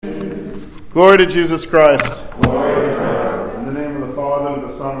Glory to Jesus Christ. Glory to God. In the name of the Father,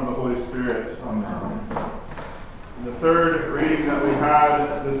 the Son, and the Holy Spirit. Amen. The third reading that we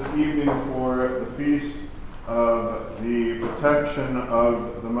had this evening for the feast of the protection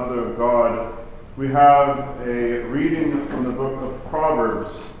of the Mother of God, we have a reading from the book of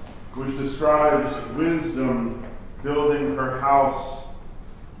Proverbs, which describes wisdom building her house,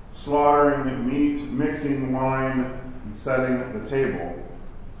 slaughtering meat, mixing wine, and setting the table.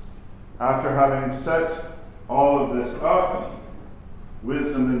 After having set all of this up,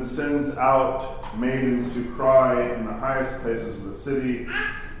 wisdom then sends out maidens to cry in the highest places of the city,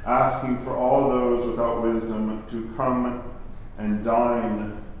 asking for all those without wisdom to come and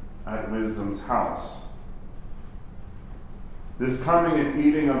dine at wisdom's house. This coming and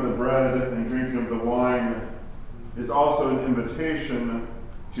eating of the bread and drinking of the wine is also an invitation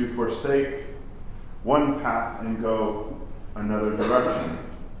to forsake one path and go another direction,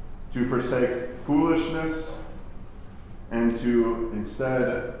 to forsake foolishness and to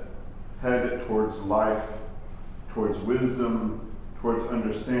instead head towards life, towards wisdom, towards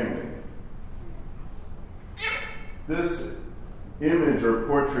understanding. This image or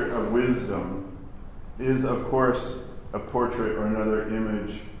portrait of wisdom is, of course, a portrait or another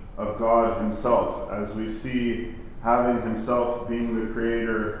image of God himself, as we see having himself being the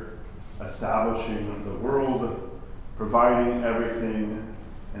creator, establishing the world, providing everything,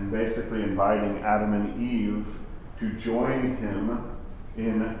 and basically inviting Adam and Eve to join him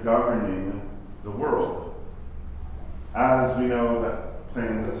in governing the world. As we know, that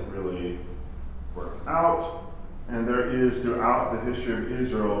plan doesn't really work out, and there is throughout the history of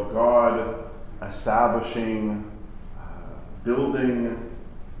Israel God establishing, building,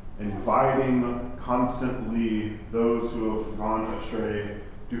 inviting constantly those who have gone astray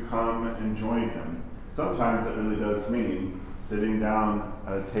to come and join him. Sometimes it really does mean sitting down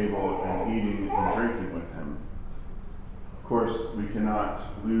at a table and eating and drinking with him. Of course, we cannot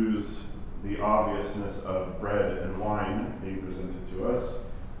lose the obviousness of bread and wine being presented to us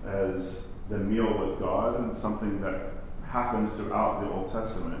as the meal with God, and something that happens throughout the Old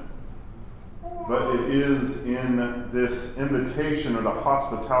Testament. But it is in this invitation or the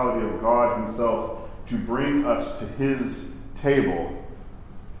hospitality of God himself to bring us to his table,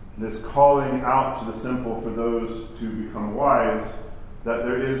 this calling out to the simple for those to become wise, that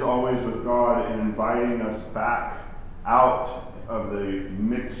there is always with God in inviting us back out of the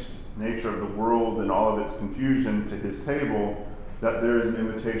mixed nature of the world and all of its confusion to his table, that there is an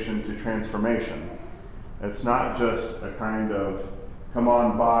invitation to transformation. It's not just a kind of come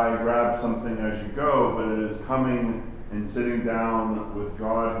on by, grab something as you go, but it is coming and sitting down with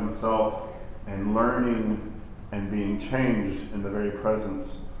God himself and learning and being changed in the very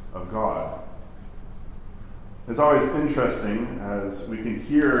presence of God. It's always interesting as we can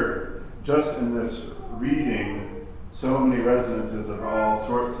hear just in this reading so many resonances of all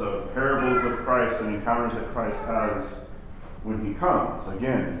sorts of parables of Christ and encounters that Christ has when he comes.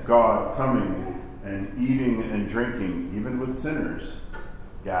 Again, God coming and eating and drinking, even with sinners.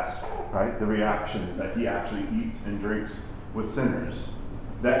 Gasp, right? The reaction that he actually eats and drinks with sinners.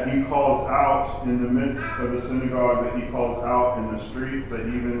 That he calls out in the midst of the synagogue, that he calls out in the streets, that he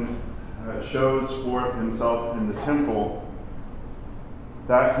even shows forth himself in the temple,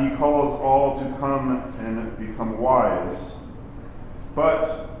 that he calls all to come and become wise.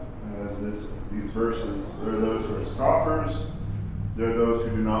 But, as these verses, there are those who are scoffers, there are those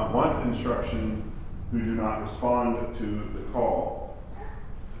who do not want instruction, who do not respond to the call.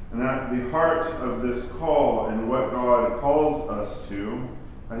 And at the heart of this call and what God calls us to,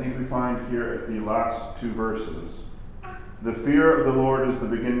 I think we find here at the last two verses. The fear of the Lord is the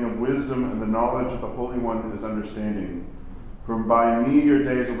beginning of wisdom, and the knowledge of the Holy One is understanding. For by me your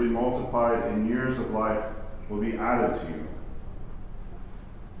days will be multiplied, and years of life will be added to you.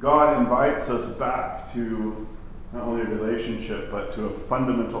 God invites us back to not only a relationship, but to a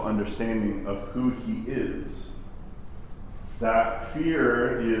fundamental understanding of who he is. That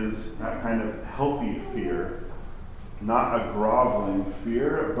fear is that kind of healthy fear, not a groveling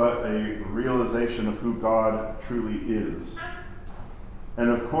fear, but a realization of who God truly is.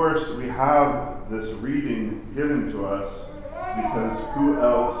 And of course, we have this reading given to us because who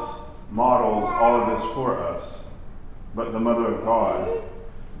else models all of this for us but the Mother of God,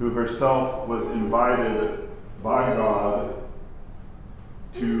 who herself was invited by God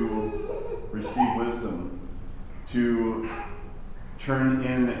to receive wisdom, to turn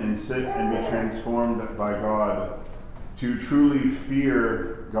in and sit and be transformed by God, to truly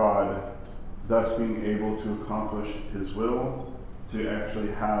fear God, thus being able to accomplish his will, to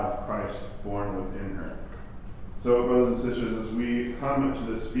actually have Christ born within her. So, brothers and sisters, as we come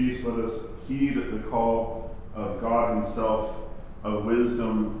to this feast, let us heed the call of God himself, of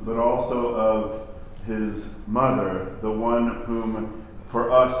wisdom, but also of his mother, the one whom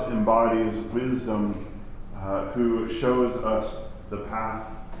for us embodies wisdom, who shows us the path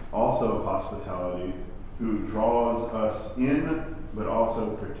also of hospitality, who draws us in, but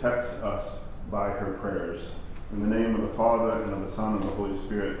also protects us by her prayers. In the name of the Father, and of the Son, and of the Holy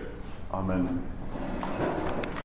Spirit. Amen.